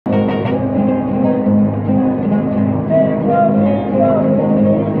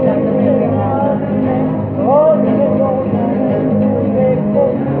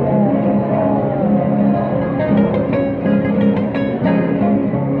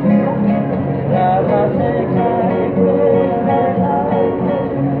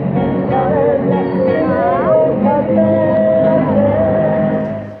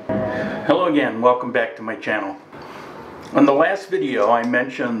channel. In the last video I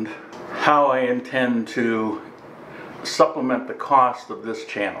mentioned how I intend to supplement the cost of this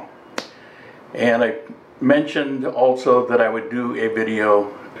channel, and I mentioned also that I would do a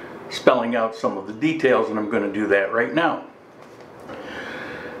video spelling out some of the details, and I'm going to do that right now.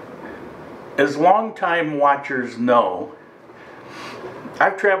 As longtime watchers know,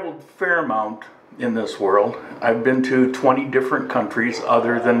 I've traveled a fair amount in this world. I've been to 20 different countries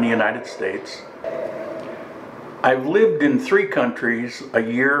other than the United States. I've lived in 3 countries a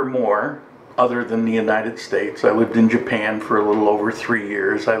year or more other than the United States. I lived in Japan for a little over 3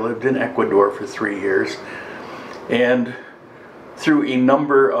 years. I lived in Ecuador for 3 years. And through a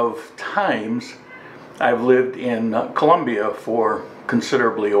number of times, I've lived in Colombia for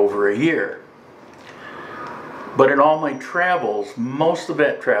considerably over a year. But in all my travels, most of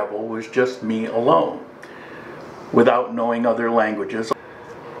that travel was just me alone, without knowing other languages.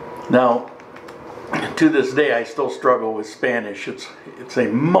 Now, to this day, I still struggle with Spanish. It's a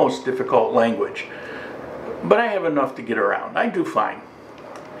most difficult language. But I have enough to get around. I do fine.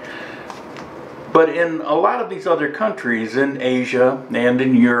 But in a lot of these other countries, in Asia and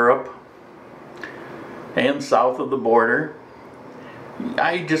in Europe and south of the border,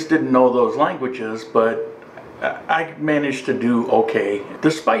 I just didn't know those languages, but I managed to do okay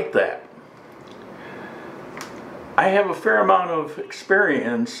despite that. I have a fair amount of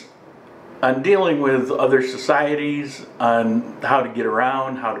experience on dealing with other societies, on how to get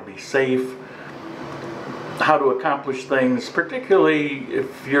around, how to be safe, how to accomplish things, particularly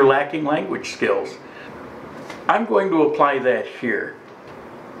if you're lacking language skills. I'm going to apply that here.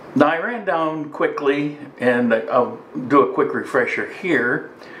 Now, I ran down quickly, and I'll do a quick refresher here.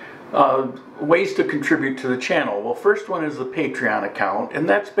 Ways to contribute to the channel. Well, first one is the Patreon account, and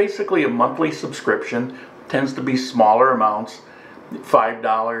that's basically a monthly subscription. Tends to be smaller amounts, $5,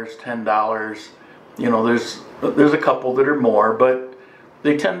 $10. You know, there's a couple that are more, but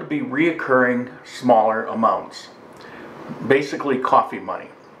they tend to be reoccurring smaller amounts. Basically coffee money.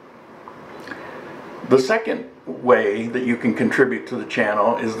 The second way that you can contribute to the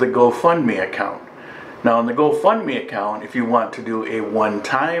channel is the GoFundMe account. Now, in the GoFundMe account, if you want to do a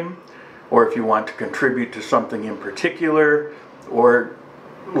one-time, or if you want to contribute to something in particular, or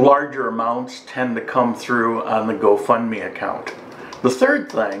larger amounts tend to come through on the GoFundMe account. The third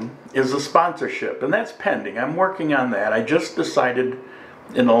thing is the sponsorship, and that's pending. I'm working on that. I just decided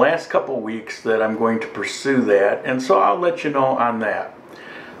in the last couple weeks that I'm going to pursue that, and so I'll let you know on that.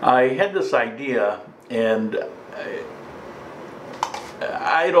 I had this idea, and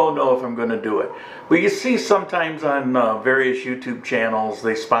I don't know if I'm going to do it. But you see sometimes on various YouTube channels,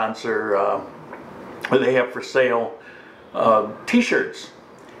 they sponsor, or they have for sale t-shirts.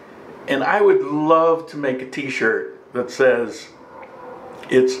 And I would love to make a t-shirt that says,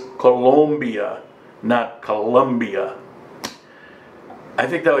 "It's Colombia, not Columbia." I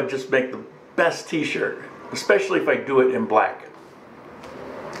think that would just make the best t-shirt, especially if I do it in black.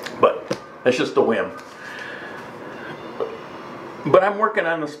 But that's just a whim. But I'm working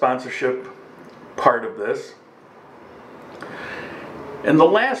on the sponsorship part of this. And the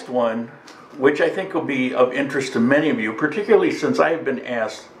last one, which I think will be of interest to many of you, particularly since I have been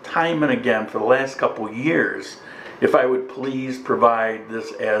asked time and again for the last couple years if I would please provide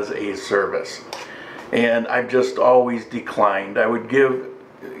this as a service. And I've just always declined. I would give,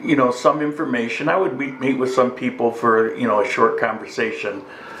 you know, some information. I would meet with some people for, you know, a short conversation.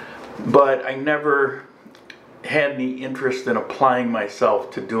 But I never had any interest in applying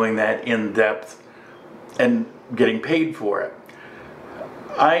myself to doing that in depth and getting paid for it.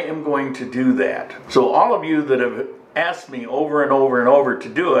 I am going to do that. So all of you that have asked me over and over and over to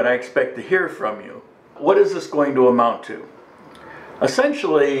do it, I expect to hear from you. What is this going to amount to?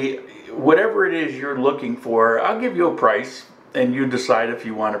 Essentially, whatever it is you're looking for, I'll give you a price and you decide if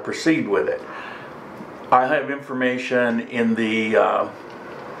you want to proceed with it. I have information in the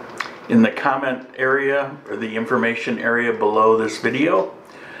comment area, or the information area below this video,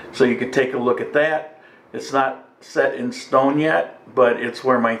 so you can take a look at that. It's not set in stone yet, but it's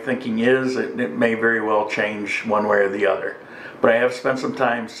where my thinking is. It may very well change one way or the other. But I have spent some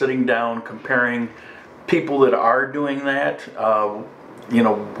time sitting down comparing people that are doing that, you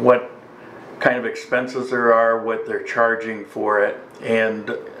know, what kind of expenses there are, what they're charging for it, and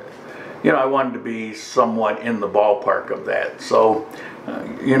you know, I wanted to be somewhat in the ballpark of that. So,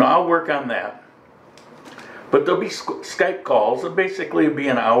 you know, I'll work on that. But there'll be Skype calls. It'll basically be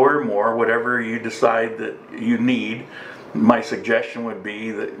an hour or more, whatever you decide that you need. My suggestion would be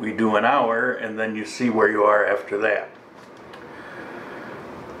that we do an hour and then you see where you are after that.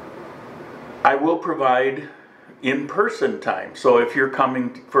 I will provide in-person time. So if you're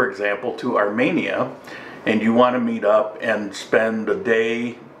coming, for example, to Armenia and you want to meet up and spend a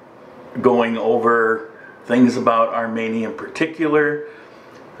day going over things about Armenia in particular,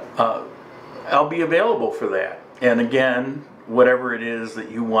 I'll be available for that. And again, whatever it is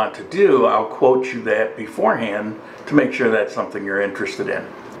that you want to do, I'll quote you that beforehand to make sure that's something you're interested in.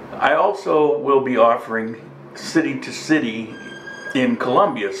 I also will be offering city to city in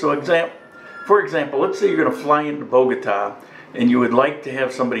Colombia. So for example, let's say you're going to fly into Bogota and you would like to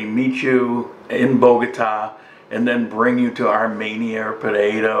have somebody meet you in Bogota and then bring you to Armenia or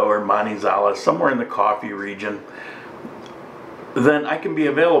Pereira or Manizales, somewhere in the coffee region. Then I can be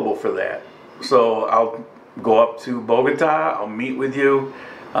available for that. So I'll go up to Bogota, I'll meet with you.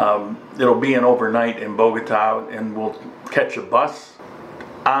 It'll be an overnight in Bogota, and we'll catch a bus.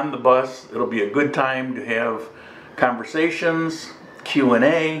 On the bus, it'll be a good time to have conversations,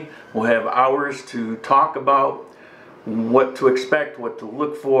 Q&A. We'll have hours to talk about what to expect, what to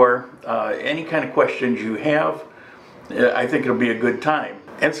look for, any kind of questions you have. I think it'll be a good time.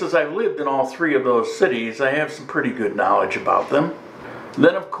 And since I've lived in all three of those cities, I have some pretty good knowledge about them.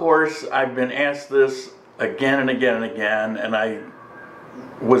 Then of course, I've been asked this again and again and again, and I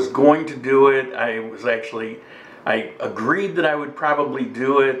was going to do it. I agreed that I would probably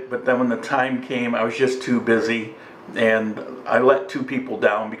do it, but then when the time came, I was just too busy, and I let two people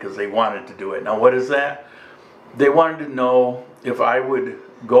down because they wanted to do it. Now what is that? They wanted to know if I would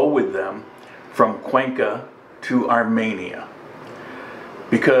go with them from Cuenca to Armenia,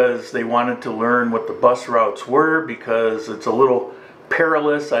 because they wanted to learn what the bus routes were, because it's a little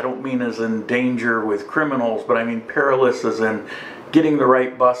perilous. I don't mean as in danger with criminals, but I mean perilous as in getting the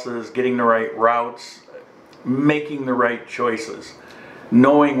right buses, getting the right routes, making the right choices,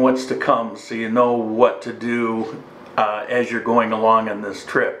 knowing what's to come so you know what to do as you're going along on this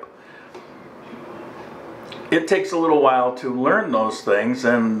trip. It takes a little while to learn those things,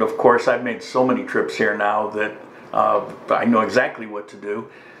 and of course I've made so many trips here now that I know exactly what to do.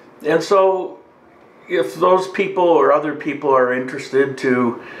 And so if those people or other people are interested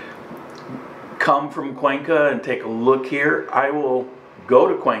to come from Cuenca and take a look here, I will go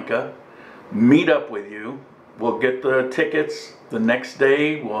to Cuenca, meet up with you, we'll get the tickets the next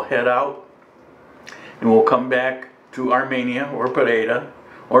day, we'll head out, and we'll come back to Armenia or Pereira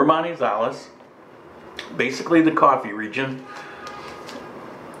or Manizales, basically the coffee region,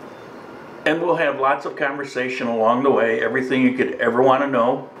 and we'll have lots of conversation along the way, everything you could ever want to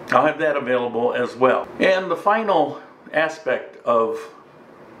know. I'll have that available as well. And the final aspect of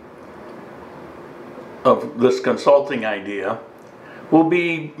this consulting idea will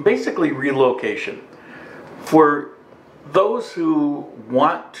be basically relocation. For those who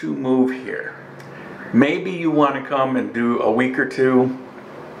want to move here, maybe you want to come and do a week or two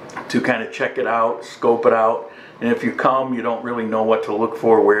to kind of check it out, scope it out. And if you come, you don't really know what to look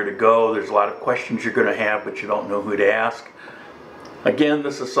for, where to go. There's a lot of questions you're going to have, but you don't know who to ask. Again,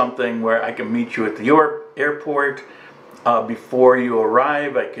 this is something where I can meet you at the airport. Before you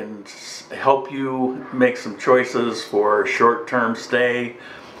arrive, I can help you make some choices for short-term stay.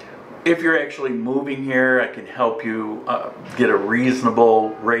 If you're actually moving here, I can help you get a reasonable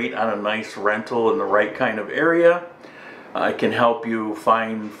rate on a nice rental in the right kind of area. I can help you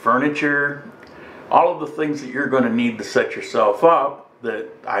find furniture. All of the things that you're going to need to set yourself up that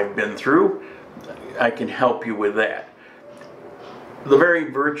I've been through, I can help you with that. The very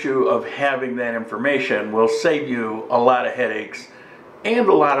virtue of having that information will save you a lot of headaches and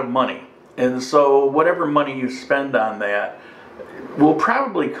a lot of money. And so whatever money you spend on that will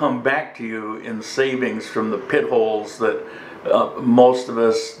probably come back to you in savings from the pit holes that most of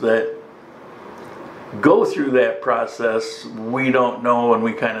us that go through that process, we don't know, and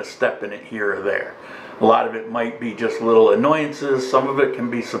we kind of step in it here or there. A lot of it might be just little annoyances. Some of it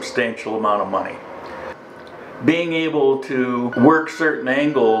can be substantial amount of money. Being able to work certain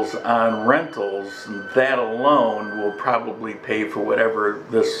angles on rentals, that alone will probably pay for whatever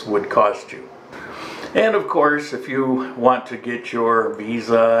this would cost you. And of course, if you want to get your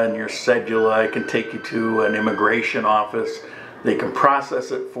visa and your cedula, I can take you to an immigration office. They can process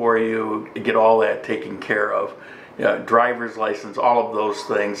it for you, get all that taken care of. Driver's license, all of those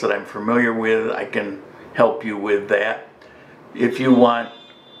things that I'm familiar with, I can help you with that. If you want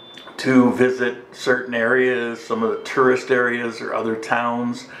to visit certain areas, some of the tourist areas or other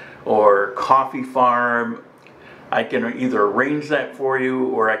towns or coffee farm, I can either arrange that for you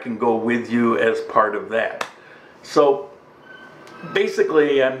or I can go with you as part of that. So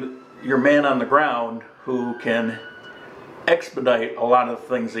basically I'm your man on the ground who can expedite a lot of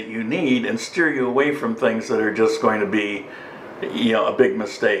things that you need and steer you away from things that are just going to be, you know, a big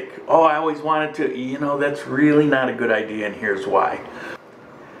mistake. Oh, I always wanted to, you know, that's really not a good idea, and here's why.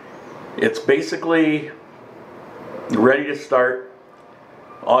 It's basically you're ready to start,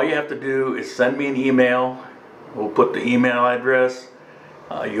 all you have to do is send me an email. We'll put the email address.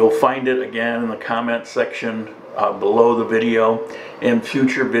 You'll find it again in the comment section below the video, and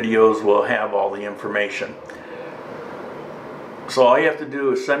future videos will have all the information. So all you have to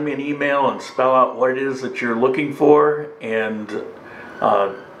do is send me an email and spell out what it is that you're looking for, and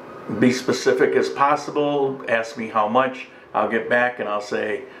be specific as possible. Ask me how much. I'll get back and I'll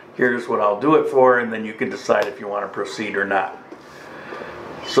say, here's what I'll do it for, and then you can decide if you want to proceed or not.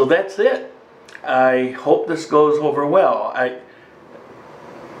 So that's it. I hope this goes over well.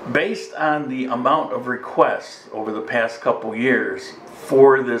 Based on the amount of requests over the past couple years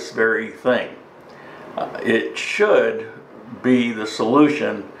for this very thing, it should be the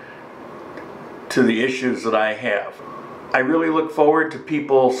solution to the issues that I have. I really look forward to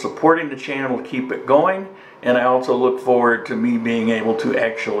people supporting the channel to keep it going, and I also look forward to me being able to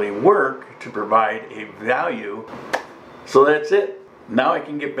actually work to provide a value. So that's it. Now I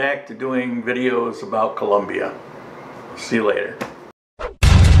can get back to doing videos about Colombia. See you later.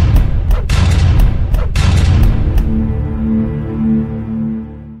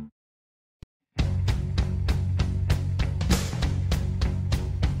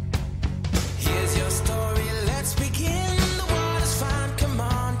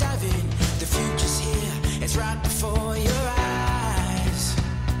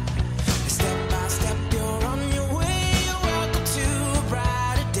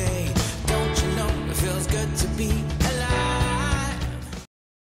 To be